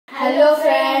Hello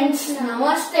friends,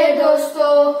 नमस्ते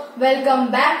दोस्तों, welcome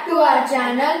back to our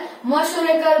channel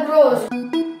मसूरेकर Bros.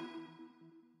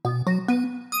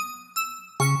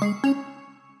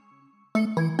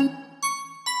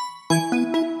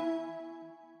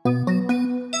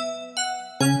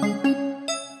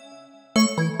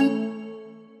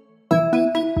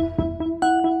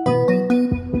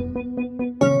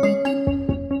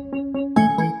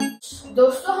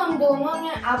 दोस्तों, हम दोनों ने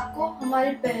आपको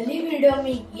हमारी पहली वीडियो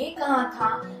में ये कहा था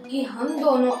कि हम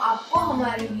दोनों आपको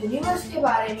हमारे यूनिवर्स के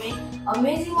बारे में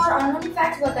अमेजिंग और अननोन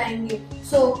फैक्ट्स बताएंगे।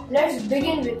 So let's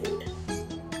begin with it.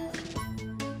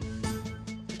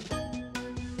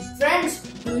 Friends,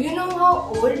 do you know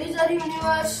how old is our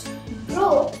universe? Bro,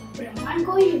 ब्रह्मांड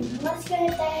को यूनिवर्स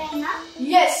कहते हैं ना?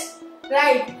 Yes,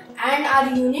 right, and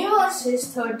our universe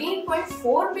is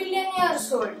 13.4 billion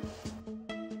years old.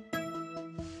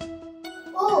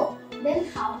 Oh, then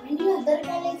how many other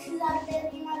galaxies are there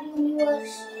in our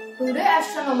universe? Today,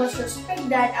 astronomers suspect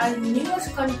that our universe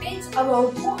contains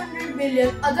about 200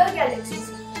 billion other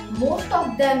galaxies. Most of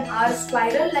them are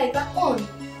spiral like a cone.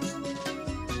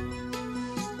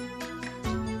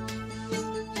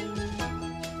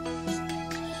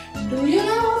 Do you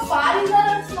know how far is our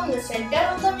Earth from the center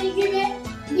of the Milky Way?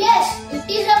 Yes,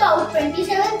 it is about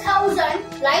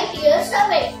 27,000 light years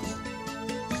away.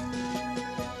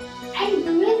 And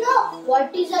do you know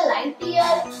what is a light year?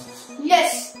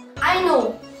 Yes, I know.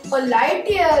 A light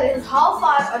year is how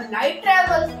far a light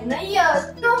travels in a year.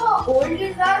 You know how old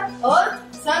is our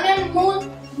Earth, Sun and Moon?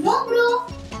 No, bro.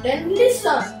 Then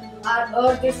listen. Our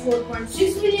Earth is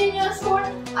 4.6 billion years old,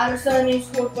 our Sun is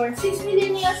 4.6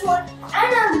 billion years old,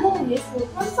 and our Moon is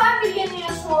 4.5 billion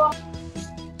years old.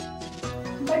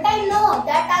 But I know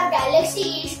that our galaxy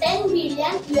is 10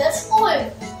 billion years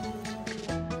old.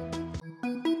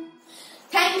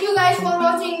 Thank you guys for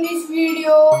watching this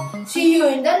video. See you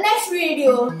in the next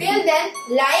video. Till then,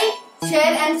 like,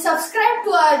 share and subscribe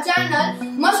to our channel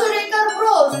Masurekar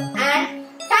Bros, and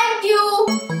thank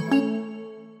you.